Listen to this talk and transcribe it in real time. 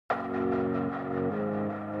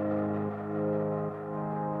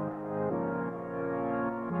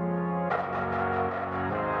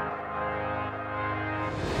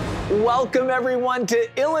Welcome everyone to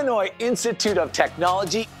Illinois Institute of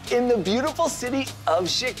Technology in the beautiful city of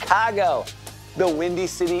Chicago. The Windy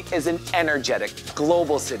City is an energetic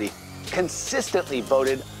global city, consistently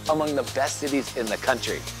voted among the best cities in the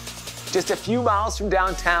country. Just a few miles from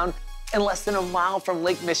downtown and less than a mile from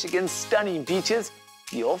Lake Michigan's stunning beaches,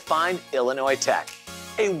 you'll find Illinois Tech,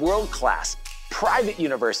 a world-class private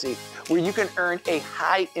university where you can earn a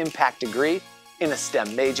high-impact degree in a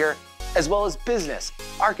STEM major, as well as business,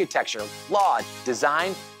 architecture, law,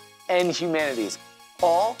 design, and humanities,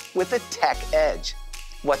 all with a tech edge.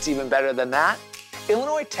 What's even better than that?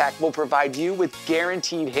 Illinois Tech will provide you with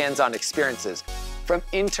guaranteed hands-on experiences, from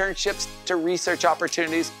internships to research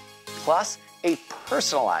opportunities, plus a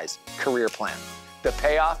personalized career plan. The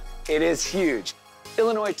payoff, it is huge.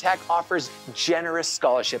 Illinois Tech offers generous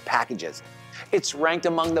scholarship packages. It's ranked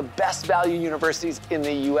among the best value universities in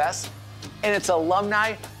the US, and its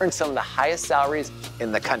alumni earn some of the highest salaries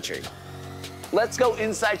in the country. Let's go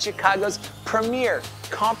inside Chicago's premier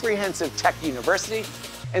comprehensive tech university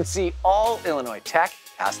and see all Illinois Tech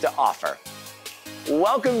has to offer.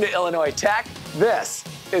 Welcome to Illinois Tech. This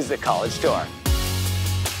is the College Tour.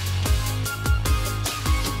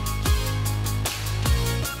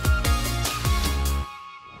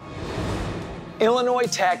 Illinois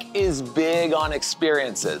Tech is big on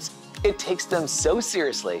experiences. It takes them so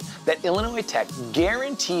seriously that Illinois Tech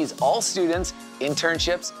guarantees all students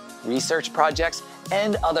internships, research projects,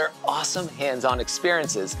 and other awesome hands-on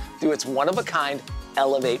experiences through its one-of-a-kind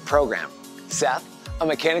Elevate program. Seth, a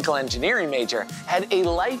mechanical engineering major, had a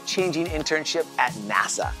life-changing internship at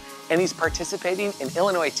NASA, and he's participating in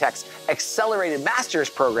Illinois Tech's Accelerated Master's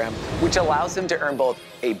program, which allows him to earn both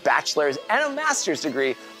a bachelor's and a master's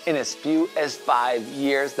degree in as few as 5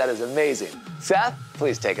 years. That is amazing. Seth,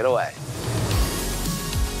 please take it away.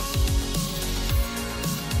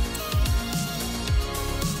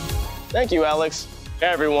 Thank you, Alex. Hey,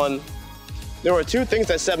 everyone. There were two things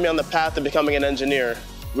that set me on the path to becoming an engineer: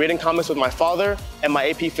 reading comics with my father and my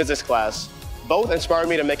AP physics class. Both inspired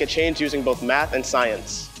me to make a change using both math and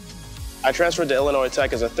science. I transferred to Illinois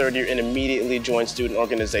Tech as a third year and immediately joined student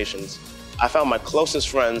organizations. I found my closest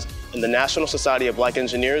friends in the National Society of Black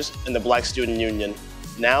Engineers and the Black Student Union.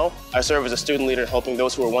 Now, I serve as a student leader helping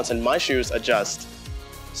those who were once in my shoes adjust.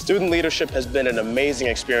 Student leadership has been an amazing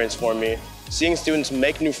experience for me. Seeing students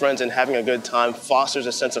make new friends and having a good time fosters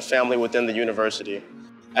a sense of family within the university.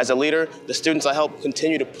 As a leader, the students I help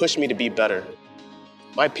continue to push me to be better.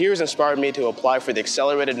 My peers inspired me to apply for the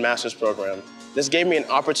Accelerated Master's program. This gave me an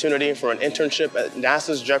opportunity for an internship at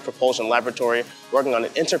NASA's Jet Propulsion Laboratory, working on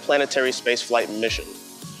an interplanetary spaceflight mission.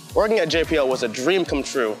 Working at JPL was a dream come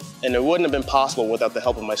true, and it wouldn't have been possible without the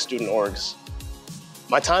help of my student orgs.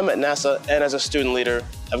 My time at NASA and as a student leader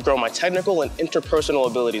have grown my technical and interpersonal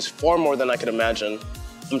abilities far more than I could imagine.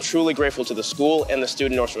 I'm truly grateful to the school and the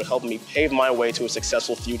student orgs for helping me pave my way to a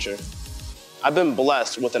successful future. I've been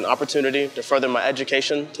blessed with an opportunity to further my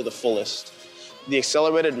education to the fullest. The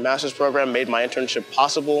Accelerated Master's program made my internship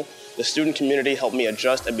possible, the student community helped me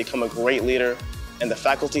adjust and become a great leader, and the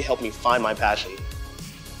faculty helped me find my passion.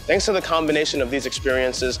 Thanks to the combination of these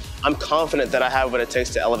experiences, I'm confident that I have what it takes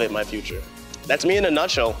to elevate my future. That's me in a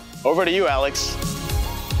nutshell. Over to you, Alex.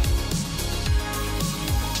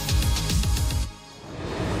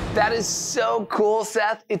 That is so cool,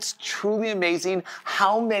 Seth. It's truly amazing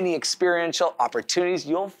how many experiential opportunities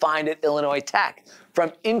you'll find at Illinois Tech,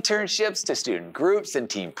 from internships to student groups and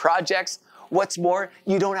team projects. What's more,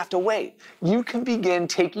 you don't have to wait. You can begin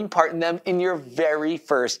taking part in them in your very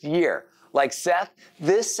first year. Like Seth,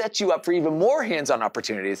 this sets you up for even more hands-on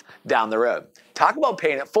opportunities down the road. Talk about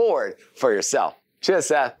paying it forward for yourself. Cheers,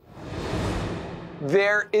 Seth.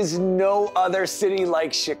 There is no other city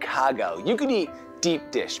like Chicago. You can eat deep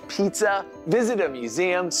dish pizza, visit a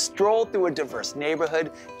museum, stroll through a diverse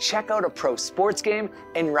neighborhood, check out a pro sports game,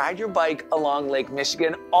 and ride your bike along Lake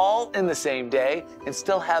Michigan all in the same day, and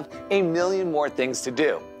still have a million more things to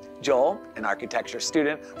do. Joel, an architecture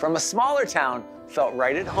student from a smaller town, felt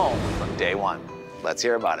right at home from day one. Let's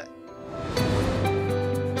hear about it.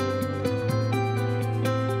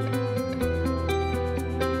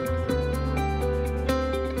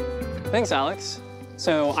 Thanks, Alex.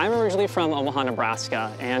 So I'm originally from Omaha,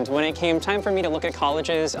 Nebraska, and when it came time for me to look at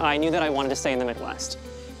colleges, I knew that I wanted to stay in the Midwest.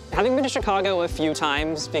 Having been to Chicago a few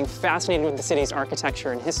times, being fascinated with the city's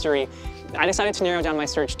architecture and history, I decided to narrow down my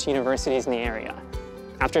search to universities in the area.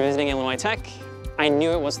 After visiting Illinois Tech, I knew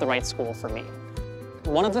it was the right school for me.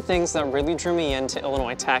 One of the things that really drew me into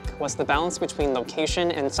Illinois Tech was the balance between location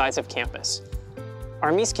and size of campus.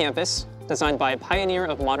 Our East campus, designed by a pioneer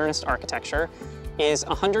of modernist architecture, is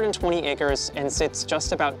 120 acres and sits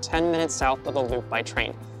just about 10 minutes south of the Loop by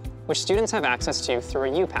train. which students have access to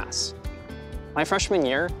through a U-Pass. My freshman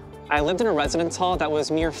year, I lived in a residence hall that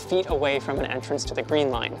was mere feet away from an entrance to the Green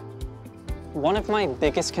Line. One of my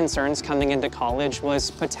biggest concerns coming into college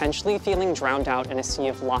was potentially feeling drowned out in a sea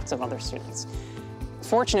of lots of other students.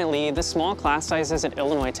 Fortunately, the small class sizes at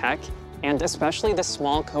Illinois Tech, and especially the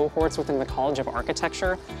small cohorts within the College of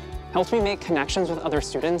Architecture, helped me make connections with other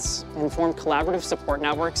students and form collaborative support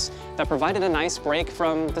networks that provided a nice break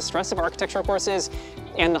from the stress of architecture courses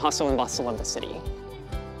and the hustle and bustle of the city.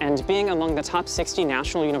 And being among the top 60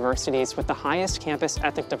 national universities with the highest campus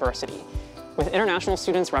ethnic diversity, with international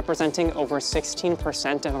students representing over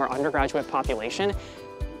 16% of our undergraduate population,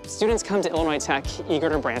 students come to Illinois Tech eager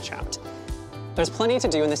to branch out. There's plenty to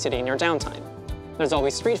do in the city in your downtime. There's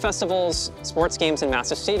always street festivals, sports games in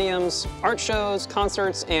massive stadiums, art shows,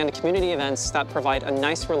 concerts, and community events that provide a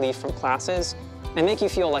nice relief from classes and make you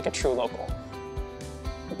feel like a true local.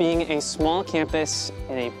 Being a small campus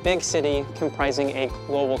in a big city comprising a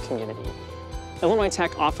global community, Illinois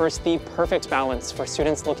Tech offers the perfect balance for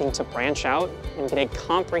students looking to branch out and get a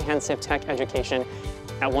comprehensive tech education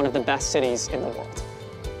at one of the best cities in the world.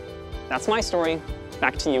 That's my story.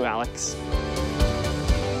 Back to you, Alex.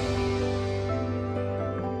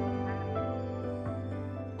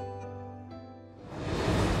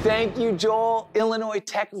 Thank you, Joel. Illinois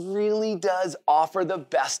Tech really does offer the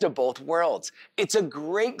best of both worlds. It's a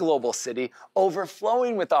great global city,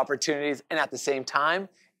 overflowing with opportunities, and at the same time,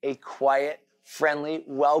 a quiet, friendly,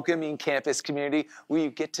 welcoming campus community where you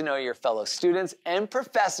get to know your fellow students and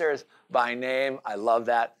professors by name. I love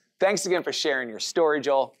that. Thanks again for sharing your story,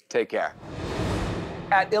 Joel. Take care.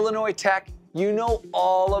 At Illinois Tech, you know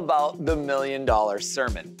all about the $1 Million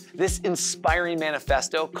Sermon. This inspiring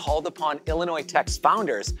manifesto called upon Illinois Tech's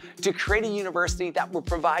founders to create a university that will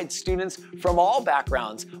provide students from all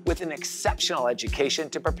backgrounds with an exceptional education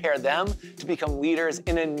to prepare them to become leaders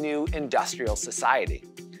in a new industrial society.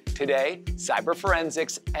 Today, cyber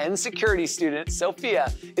forensics and security student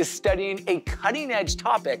Sophia is studying a cutting-edge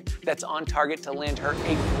topic that's on target to land her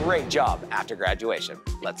a great job after graduation.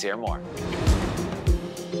 Let's hear more.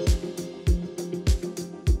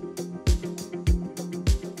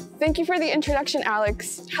 Thank you for the introduction,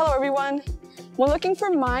 Alex. Hello, everyone. When looking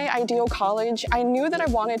for my ideal college, I knew that I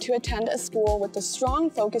wanted to attend a school with a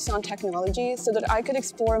strong focus on technology so that I could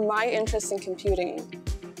explore my interest in computing.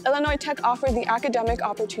 Illinois Tech offered the academic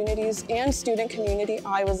opportunities and student community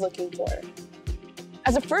I was looking for.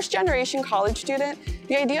 As a first-generation college student,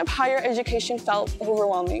 the idea of higher education felt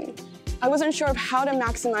overwhelming. I wasn't sure of how to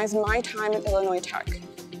maximize my time at Illinois Tech.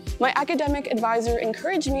 My academic advisor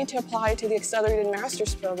encouraged me to apply to the Accelerated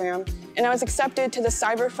Master's program, and I was accepted to the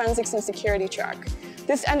Cyber Forensics and Security track.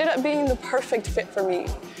 This ended up being the perfect fit for me.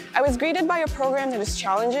 I was greeted by a program that is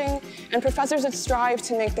challenging and professors that strive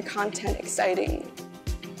to make the content exciting.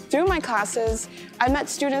 Through my classes, I met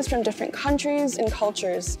students from different countries and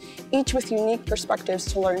cultures, each with unique perspectives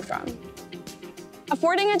to learn from.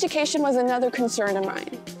 Affording education was another concern of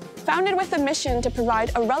mine. Founded with a mission to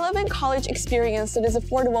provide a relevant college experience that is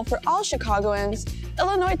affordable for all Chicagoans,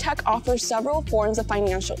 Illinois Tech offers several forms of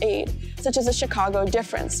financial aid, such as the Chicago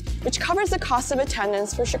Difference, which covers the cost of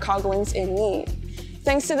attendance for Chicagoans in need.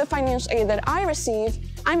 Thanks to the financial aid that I receive,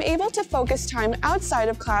 I'm able to focus time outside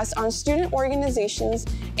of class on student organizations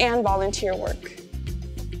and volunteer work.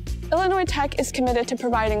 Illinois Tech is committed to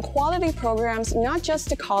providing quality programs not just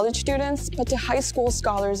to college students, but to high school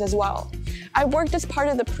scholars as well. I worked as part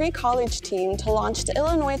of the pre-college team to launch the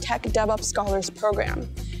Illinois Tech DevUp Scholars Program,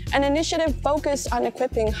 an initiative focused on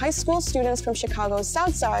equipping high school students from Chicago's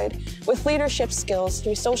South Side with leadership skills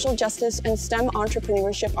through social justice and STEM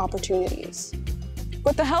entrepreneurship opportunities.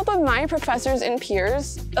 With the help of my professors and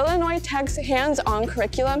peers, Illinois Tech's hands-on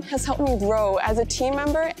curriculum has helped me grow as a team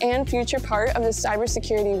member and future part of the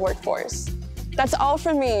cybersecurity workforce. That's all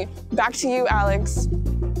from me. Back to you, Alex.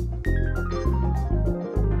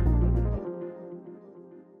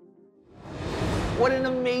 What an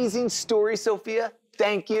amazing story, Sophia.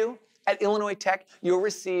 Thank you. At Illinois Tech, you'll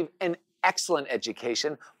receive an excellent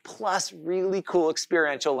education, plus really cool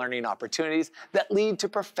experiential learning opportunities that lead to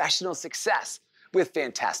professional success. With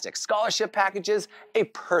fantastic scholarship packages, a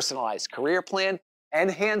personalized career plan,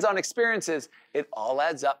 and hands-on experiences, it all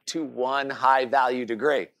adds up to one high-value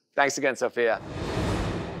degree. Thanks again, Sophia.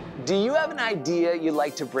 Do you have an idea you'd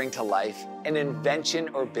like to bring to life, an invention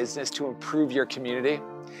or business to improve your community?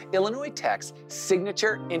 Illinois Tech's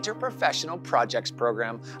signature interprofessional projects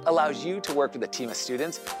program allows you to work with a team of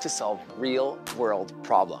students to solve real-world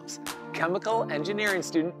problems. Chemical engineering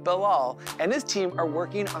student Bilal and his team are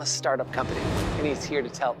working on a startup company, and he's here to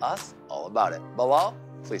tell us all about it. Bilal,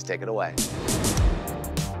 please take it away.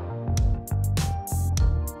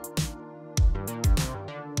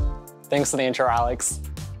 Thanks for the intro, Alex.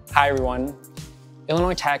 Hi, everyone.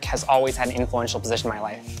 Illinois Tech has always had an influential position in my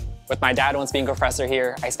life. With my dad once being a professor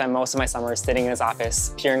here, I spent most of my summers sitting in his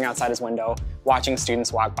office, peering outside his window, watching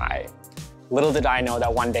students walk by. Little did I know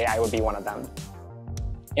that one day I would be one of them.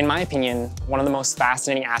 In my opinion, one of the most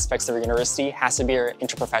fascinating aspects of our university has to be our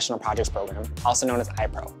interprofessional projects program, also known as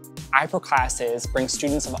iPro. iPro classes bring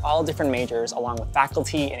students of all different majors along with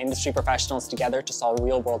faculty and industry professionals together to solve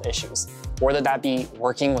real-world issues. Whether that be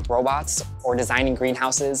working with robots or designing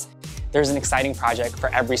greenhouses, there's an exciting project for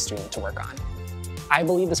every student to work on. I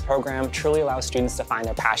believe this program truly allows students to find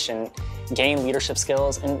their passion, gain leadership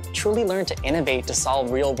skills, and truly learn to innovate to solve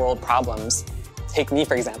real-world problems. Take me,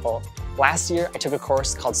 for example. Last year, I took a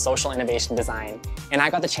course called Social Innovation Design, and I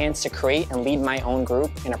got the chance to create and lead my own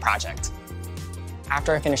group in a project.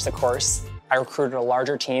 After I finished the course, I recruited a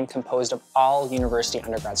larger team composed of all university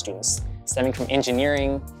undergrad students, stemming from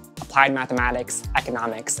engineering, applied mathematics,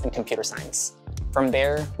 economics, and computer science. From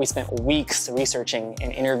there, we spent weeks researching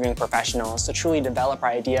and interviewing professionals to truly develop our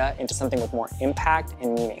idea into something with more impact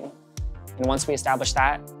and meaning. And once we established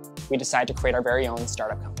that, we decided to create our very own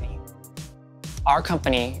startup company. Our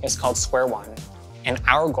company is called Square One, and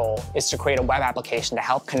our goal is to create a web application to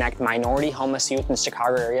help connect minority homeless youth in the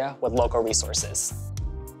Chicago area with local resources.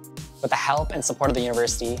 With the help and support of the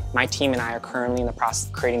university, my team and I are currently in the process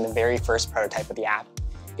of creating the very first prototype of the app.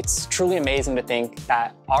 It's truly amazing to think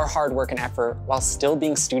that our hard work and effort, while still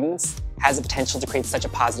being students, has the potential to create such a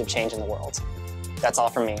positive change in the world. That's all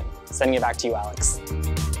from me. Sending it back to you, Alex.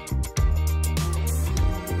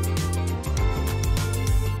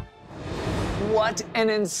 What an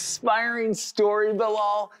inspiring story,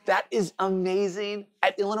 Bilal. That is amazing.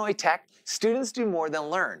 At Illinois Tech, students do more than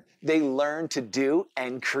learn. They learn to do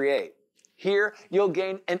and create. Here, you'll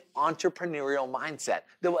gain an entrepreneurial mindset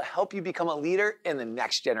that will help you become a leader in the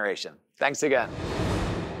next generation. Thanks again.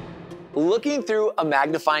 Looking through a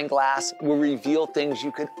magnifying glass will reveal things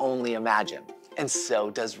you could only imagine, and so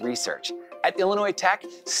does research. At Illinois Tech,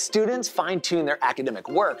 students fine-tune their academic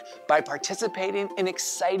work by participating in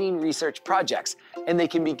exciting research projects, and they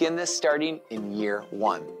can begin this starting in year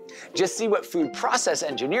 1. Just see what food process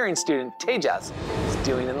engineering student Tejas is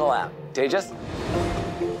doing in the lab. Tejas?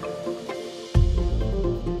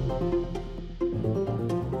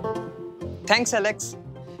 Thanks, Alex.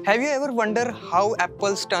 Have you ever wondered how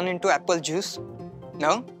apples turn into apple juice?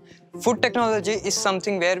 No? Food technology is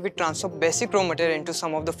something where we transfer basic raw material into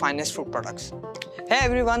some of the finest food products. Hey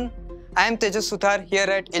everyone, I am Tejas Suthar here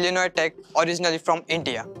at Illinois Tech, originally from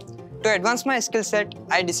India. To advance my skill set,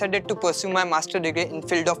 I decided to pursue my master degree in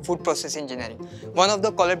field of food process engineering, one of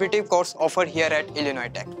the collaborative courses offered here at Illinois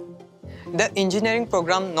Tech. The engineering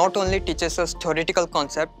program not only teaches us theoretical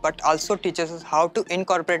concepts, but also teaches us how to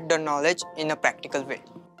incorporate the knowledge in a practical way.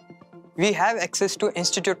 We have access to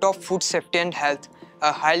Institute of Food Safety and Health,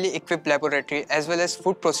 a highly equipped laboratory as well as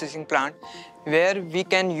food processing plant where we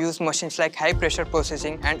can use machines like high pressure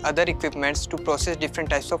processing and other equipments to process different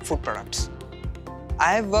types of food products.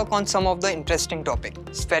 I have worked on some of the interesting topics: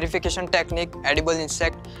 spherification technique, edible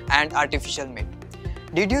insect, and artificial meat.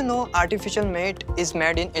 Did you know artificial meat is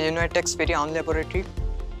made in Illinois Tech's very own laboratory?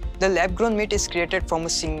 The lab-grown meat is created from a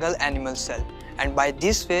single animal cell, and by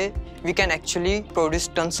this way, we can actually produce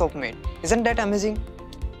tons of meat. Isn't that amazing?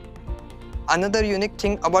 Another unique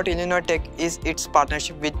thing about Illinois Tech is its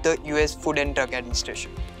partnership with the US Food and Drug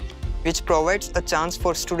Administration, which provides a chance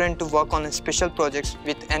for students to work on special projects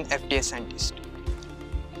with an FDA scientist.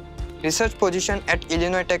 Research positions at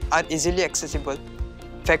Illinois Tech are easily accessible.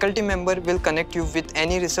 Faculty member will connect you with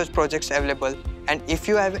any research projects available, and if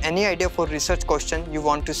you have any idea for research question you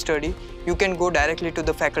want to study, you can go directly to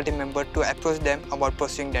the faculty member to approach them about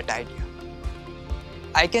pursuing that idea.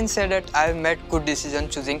 I can say that I have made good decision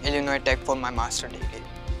choosing Illinois Tech for my master degree.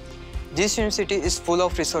 This university is full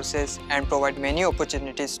of resources and provide many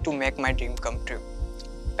opportunities to make my dream come true.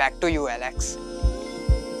 Back to you, Alex.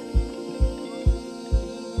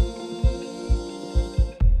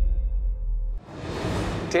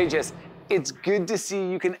 Tejas, it's good to see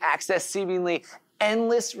you can access seemingly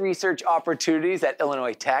endless research opportunities at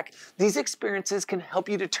Illinois Tech. These experiences can help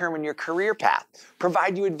you determine your career path,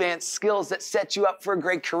 provide you advanced skills that set you up for a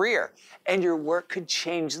great career, and your work could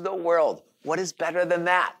change the world. What is better than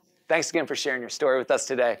that? Thanks again for sharing your story with us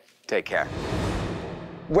today. Take care.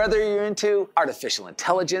 Whether you're into artificial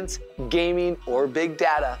intelligence, gaming, or big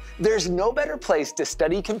data, there's no better place to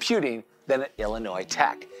study computing than at Illinois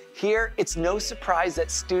Tech. Here, it's no surprise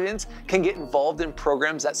that students can get involved in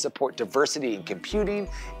programs that support diversity in computing,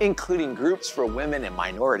 including groups for women and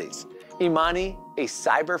minorities. Imani, a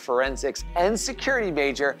cyber forensics and security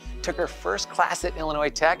major, took her first class at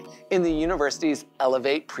Illinois Tech in the university's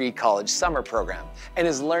Elevate Pre-College Summer Program and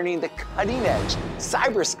is learning the cutting-edge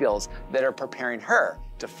cyber skills that are preparing her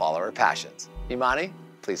to follow her passions. Imani,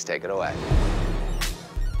 please take it away.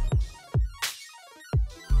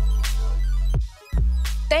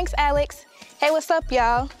 Thanks, Alex. Hey, what's up,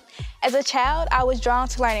 y'all? As a child, I was drawn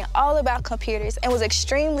to learning all about computers and was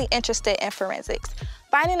extremely interested in forensics.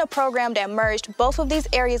 Finding a program that merged both of these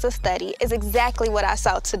areas of study is exactly what I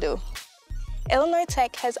sought to do. Illinois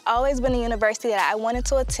Tech has always been a university that I wanted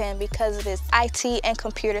to attend because of its IT and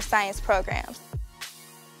computer science programs.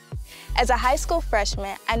 As a high school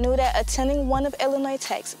freshman, I knew that attending one of Illinois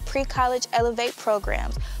Tech's pre-college Elevate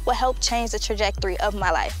programs would help change the trajectory of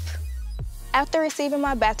my life. After receiving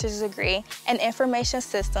my bachelor's degree in information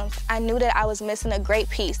systems, I knew that I was missing a great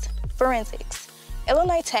piece: forensics.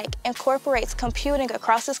 Illinois Tech incorporates computing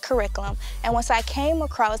across its curriculum, and once I came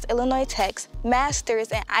across Illinois Tech's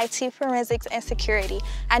Master's in IT Forensics and Security,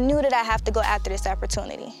 I knew that I have to go after this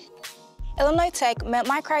opportunity. Illinois Tech met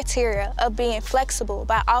my criteria of being flexible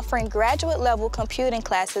by offering graduate-level computing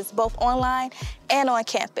classes both online and on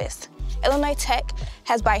campus. Illinois Tech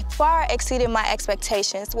has by far exceeded my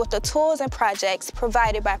expectations with the tools and projects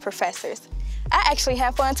provided by professors. I actually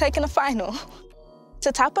had fun taking the final.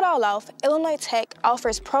 To top it all off, Illinois Tech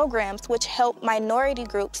offers programs which help minority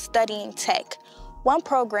groups studying tech. One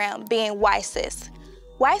program being YSIS.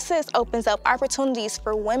 YSIS opens up opportunities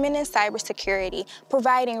for women in cybersecurity,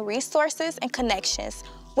 providing resources and connections,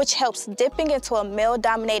 which helps dipping into a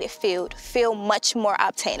male-dominated field feel much more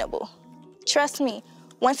obtainable. Trust me,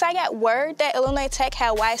 once I got word that Illinois Tech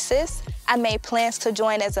had YSIS, I made plans to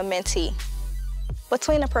join as a mentee.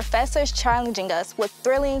 Between the professors challenging us with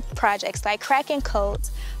thrilling projects like cracking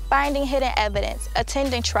codes, finding hidden evidence,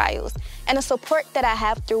 attending trials, and the support that I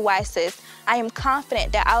have through YSIS, I am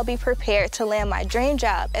confident that I'll be prepared to land my dream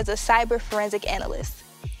job as a cyber forensic analyst.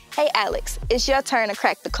 Hey Alex, it's your turn to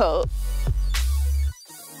crack the code.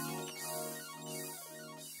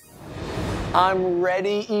 I'm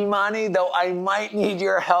ready, Imani, though I might need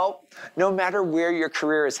your help. No matter where your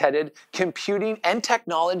career is headed, computing and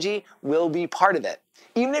technology will be part of it.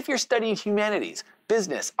 Even if you're studying humanities,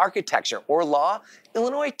 business, architecture, or law,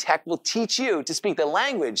 Illinois Tech will teach you to speak the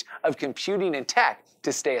language of computing and tech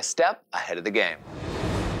to stay a step ahead of the game.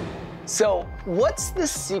 So, what's the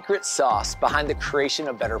secret sauce behind the creation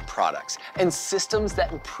of better products and systems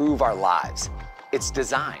that improve our lives? It's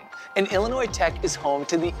design. And Illinois Tech is home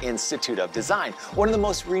to the Institute of Design, one of the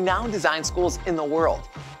most renowned design schools in the world.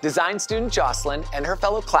 Design student Jocelyn and her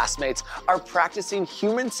fellow classmates are practicing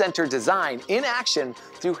human-centered design in action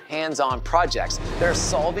through hands-on projects that are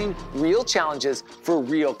solving real challenges for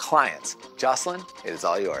real clients. Jocelyn, it is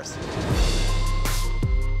all yours.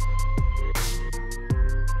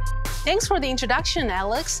 Thanks for the introduction,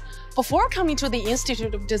 Alex. Before coming to the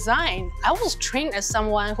Institute of Design, I was trained as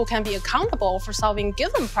someone who can be accountable for solving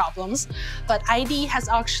given problems, but ID has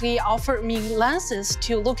actually offered me lenses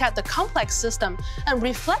to look at the complex system and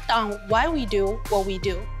reflect on why we do what we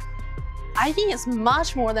do. ID is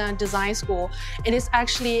much more than a design school. It is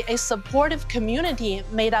actually a supportive community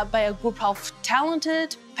made up by a group of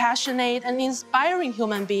talented, passionate, and inspiring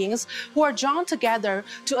human beings who are drawn together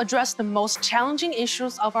to address the most challenging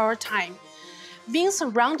issues of our time. Being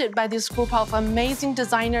surrounded by this group of amazing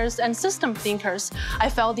designers and system thinkers, I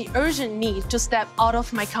felt the urgent need to step out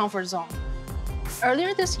of my comfort zone.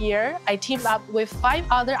 Earlier this year, I teamed up with 5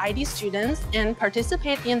 other ID students and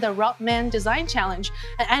participated in the Rodman Design Challenge,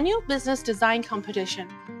 an annual business design competition.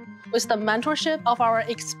 With the mentorship of our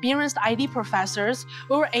experienced ID professors,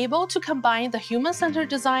 we were able to combine the human-centered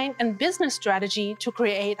design and business strategy to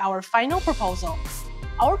create our final proposal.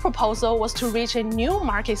 Our proposal was to reach a new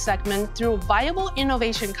market segment through viable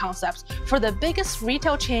innovation concepts for the biggest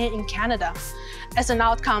retail chain in Canada. As an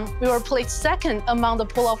outcome, we were placed second among the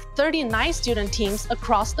pool of 39 student teams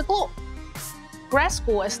across the globe. Grad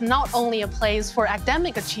school is not only a place for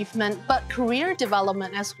academic achievement, but career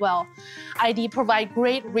development as well. ID provide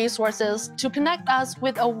great resources to connect us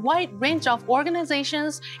with a wide range of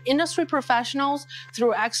organizations, industry professionals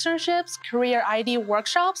through externships, career ID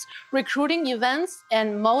workshops, recruiting events,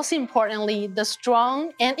 and most importantly, the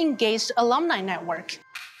strong and engaged alumni network.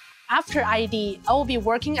 After ID, I will be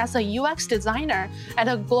working as a UX designer at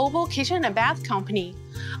a global kitchen and bath company.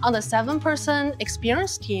 On the 7-person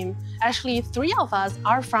experience team, actually 3 of us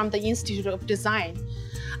are from the Institute of Design.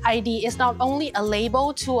 ID is not only a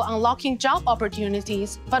label to unlocking job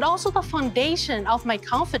opportunities, but also the foundation of my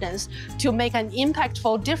confidence to make an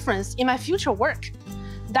impactful difference in my future work.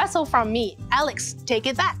 That's all from me. Alex, take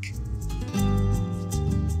it back.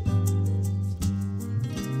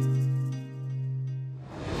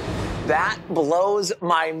 That blows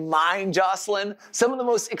my mind, Jocelyn. Some of the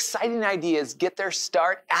most exciting ideas get their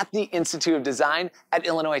start at the Institute of Design at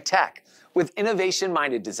Illinois Tech. With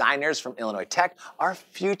innovation-minded designers from Illinois Tech, our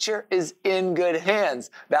future is in good hands.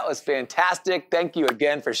 That was fantastic. Thank you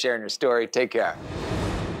again for sharing your story. Take care.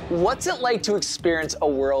 What's it like to experience a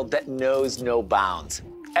world that knows no bounds?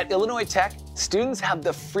 At Illinois Tech, students have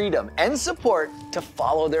the freedom and support to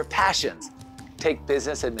follow their passions. Take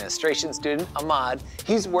business administration student Ahmad.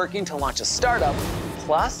 He's working to launch a startup.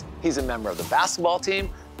 Plus, he's a member of the basketball team,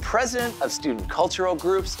 president of student cultural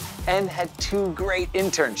groups, and had 2 great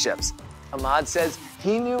internships. Ahmad says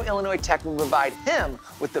he knew Illinois Tech would provide him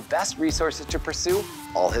with the best resources to pursue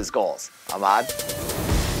all his goals. Ahmad?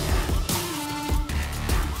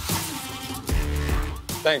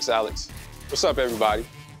 Thanks, Alex. What's up, everybody?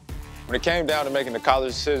 When it came down to making the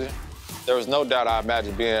college decision, there was no doubt I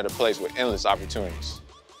imagined being at a place with endless opportunities.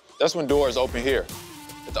 That's when doors opened here,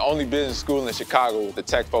 at the only business school in Chicago with a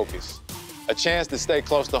tech focus. A chance to stay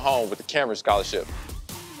close to home with the Cameron Scholarship,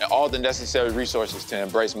 and all the necessary resources to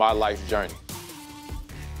embrace my life journey.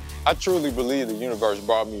 I truly believe the universe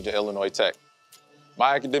brought me to Illinois Tech.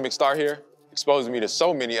 My academic start here exposed me to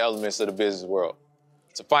so many elements of the business world,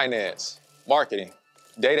 to finance, marketing,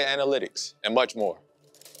 data analytics, and much more.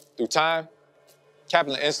 Through time,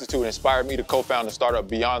 Kaplan Institute inspired me to co-found a startup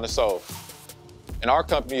Beyond the Soul. And our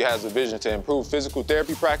company has a vision to improve physical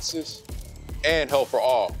therapy practices and health for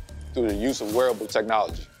all through the use of wearable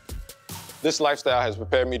technology. This lifestyle has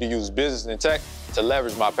prepared me to use business and tech to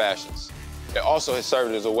leverage my passions. It also has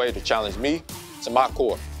served as a way to challenge me to my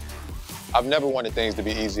core. I've never wanted things to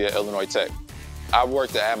be easy at Illinois Tech. I've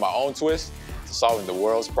worked to add my own twist to solving the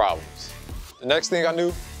world's problems. The next thing I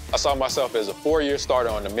knew, I saw myself as a 4-year starter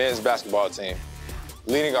on the men's basketball team,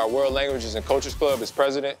 leading our World Languages and Cultures Club as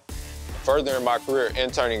president, and furthering my career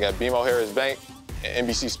interning at BMO Harris Bank and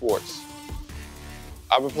NBC Sports.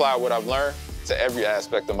 I've applied what I've learned to every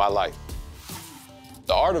aspect of my life.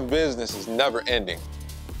 The art of business is never ending,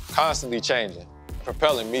 constantly changing,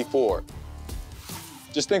 propelling me forward.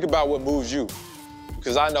 Just think about what moves you,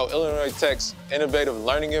 because I know Illinois Tech's innovative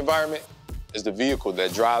learning environment is the vehicle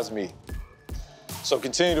that drives me. So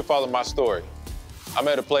continue to follow my story. I'm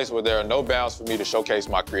at a place where there are no bounds for me to showcase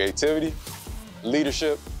my creativity,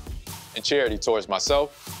 leadership, and charity towards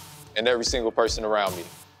myself and every single person around me.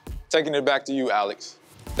 Taking it back to you, Alex.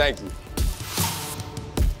 Thank you.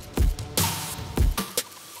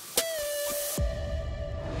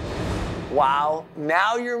 Wow,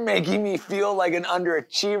 now you're making me feel like an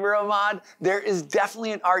underachiever, Ahmad. There is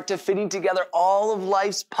definitely an art to fitting together all of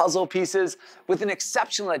life's puzzle pieces. With an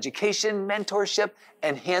exceptional education, mentorship,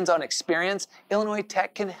 and hands-on experience, Illinois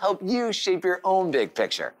Tech can help you shape your own big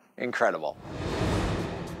picture. Incredible.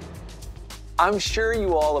 I'm sure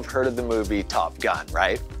you all have heard of the movie Top Gun,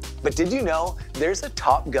 right? But did you know there's a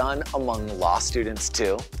Top Gun among law students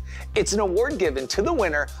too? It's an award given to the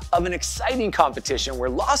winner of an exciting competition where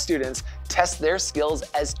law students test their skills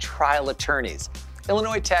as trial attorneys.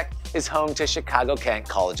 Illinois Tech is home to Chicago-Kent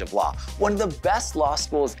College of Law, one of the best law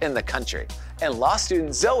schools in the country. And law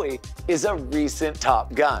student Zoe is a recent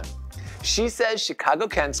Top Gun. She says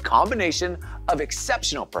Chicago-Kent's combination of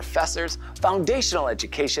exceptional professors, foundational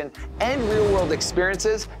education, and real-world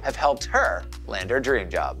experiences have helped her land her dream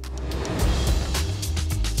job.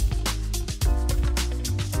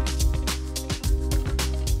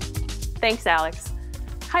 Thanks, Alex.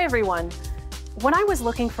 Hi, everyone. When I was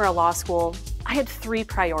looking for a law school, I had 3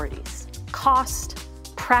 priorities: cost,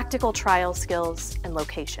 practical trial skills, and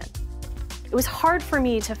location. It was hard for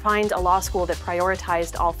me to find a law school that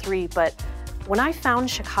prioritized all 3, but when I found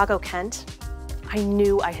Chicago-Kent, I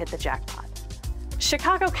knew I hit the jackpot.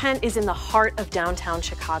 Chicago-Kent is in the heart of downtown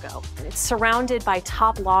Chicago, and it's surrounded by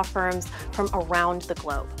top law firms from around the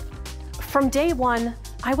globe. From day one,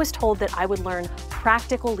 I was told that I would learn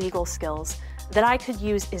practical legal skills that I could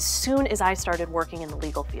use as soon as I started working in the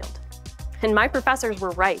legal field. And my professors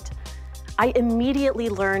were right. I immediately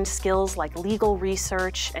learned skills like legal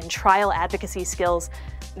research and trial advocacy skills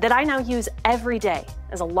that I now use every day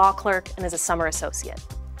as a law clerk and as a summer associate.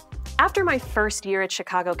 After my first year at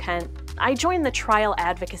Chicago-Kent, I joined the trial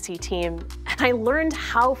advocacy team, and I learned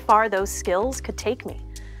how far those skills could take me.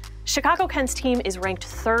 Chicago-Kent's team is ranked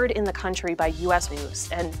 3rd in the country by US News,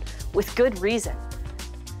 and with good reason.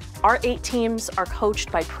 Our 8 teams are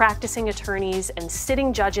coached by practicing attorneys and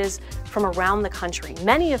sitting judges from around the country,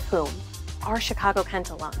 many of whom are Chicago-Kent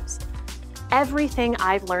alums. Everything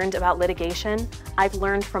I've learned about litigation, I've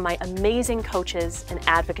learned from my amazing coaches and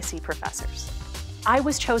advocacy professors. I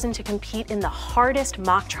was chosen to compete in the hardest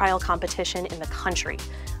mock trial competition in the country,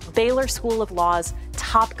 Baylor School of Law's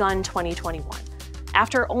Top Gun 2021.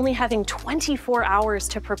 After only having 24 hours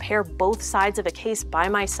to prepare both sides of a case by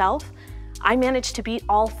myself, I managed to beat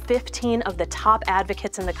all 15 of the top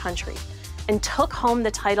advocates in the country and took home the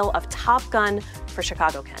title of Top Gun for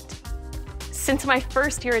Chicago-Kent. Since my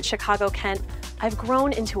first year at Chicago-Kent, I've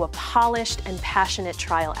grown into a polished and passionate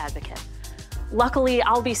trial advocate. Luckily,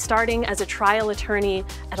 I'll be starting as a trial attorney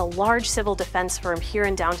at a large civil defense firm here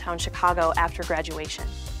in downtown Chicago after graduation.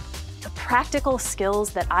 The practical skills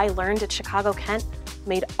that I learned at Chicago-Kent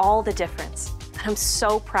made all the difference, and I'm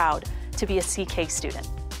so proud to be a CK student.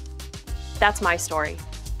 That's my story.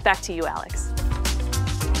 Back to you, Alex.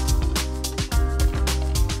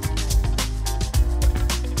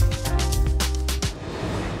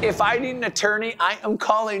 If I need an attorney, I am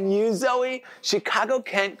calling you, Zoe.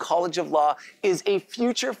 Chicago-Kent College of Law is a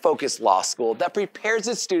future-focused law school that prepares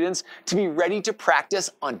its students to be ready to practice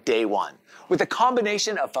on day one. With a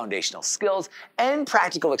combination of foundational skills and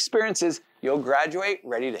practical experiences, you'll graduate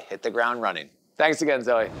ready to hit the ground running. Thanks again,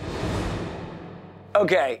 Zoe.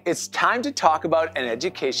 Okay, it's time to talk about an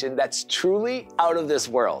education that's truly out of this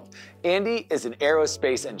world. Andy is an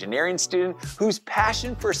aerospace engineering student whose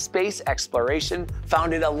passion for space exploration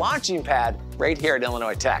founded a launching pad right here at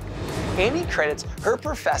Illinois Tech. Andy credits her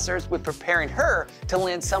professors with preparing her to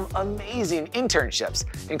land some amazing internships,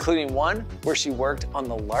 including one where she worked on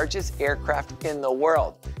the largest aircraft in the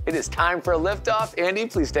world. It is time for a liftoff. Andy,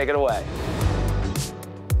 please take it away.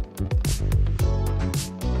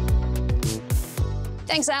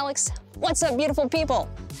 Thanks, Alex. What's up, beautiful people?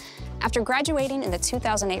 After graduating in the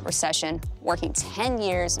 2008 recession, working 10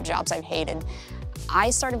 years in jobs I've hated, I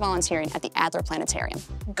started volunteering at the Adler Planetarium,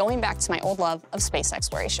 going back to my old love of space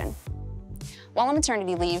exploration. While on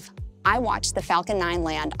maternity leave, I watched the Falcon 9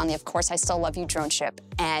 land on the Of Course I Still Love You drone ship,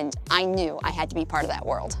 and I knew I had to be part of that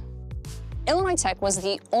world. Illinois Tech was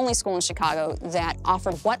the only school in Chicago that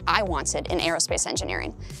offered what I wanted in aerospace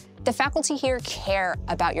engineering. The faculty here care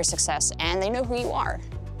about your success, and they know who you are.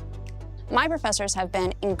 My professors have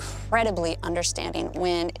been incredibly understanding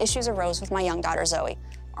when issues arose with my young daughter, Zoe,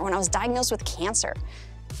 or when I was diagnosed with cancer.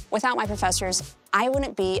 Without my professors, I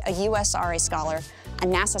wouldn't be a USRA scholar, a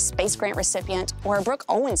NASA Space Grant recipient, or a Brooke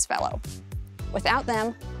Owens Fellow. Without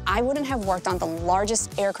them, I wouldn't have worked on the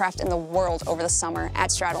largest aircraft in the world over the summer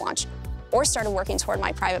at Stratolaunch, or started working toward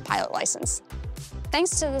my private pilot license.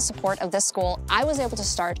 Thanks to the support of this school, I was able to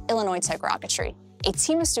start Illinois Tech Rocketry, a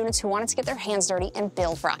team of students who wanted to get their hands dirty and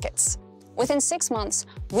build rockets. Within 6 months,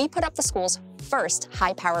 we put up the school's first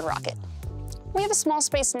high-powered rocket. We have a small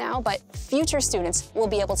space now, but future students will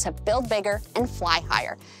be able to build bigger and fly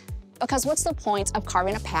higher. Because what's the point of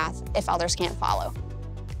carving a path if others can't follow?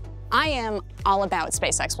 I am all about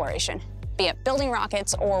space exploration. Be it building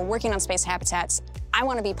rockets or working on space habitats, I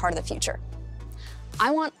want to be part of the future. I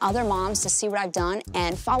want other moms to see what I've done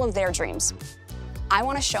and follow their dreams. I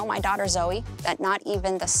want to show my daughter Zoe that not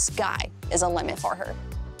even the sky is a limit for her.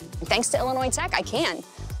 And thanks to Illinois Tech, I can.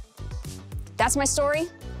 That's my story.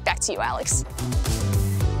 Back to you, Alex.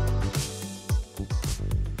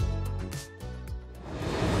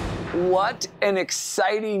 What an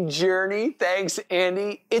exciting journey. Thanks,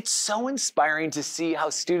 Andy. It's so inspiring to see how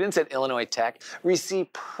students at Illinois Tech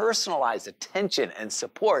receive personalized attention and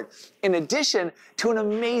support, in addition to an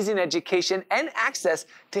amazing education and access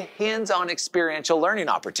to hands-on experiential learning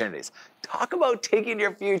opportunities. Talk about taking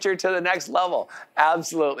your future to the next level.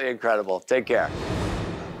 Absolutely incredible. Take care.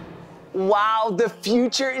 Wow, the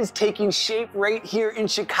future is taking shape right here in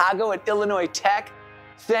Chicago at Illinois Tech.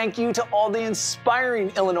 Thank you to all the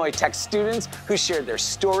inspiring Illinois Tech students who shared their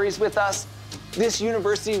stories with us. This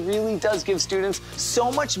university really does give students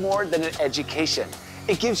so much more than an education.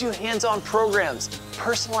 It gives you hands-on programs,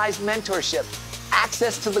 personalized mentorship,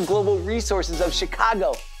 access to the global resources of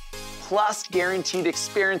Chicago, plus guaranteed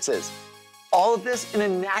experiences. All of this in a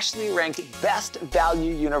nationally ranked best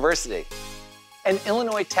value university. And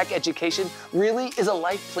Illinois Tech education really is a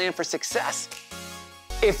life plan for success.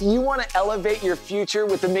 If you want to elevate your future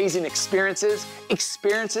with amazing experiences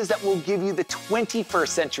that will give you the 21st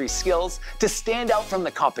century skills to stand out from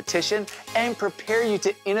the competition and prepare you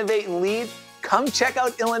to innovate and lead, come check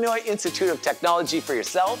out Illinois Institute of Technology for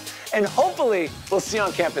yourself, and hopefully we'll see you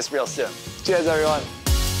on campus real soon. Cheers, everyone.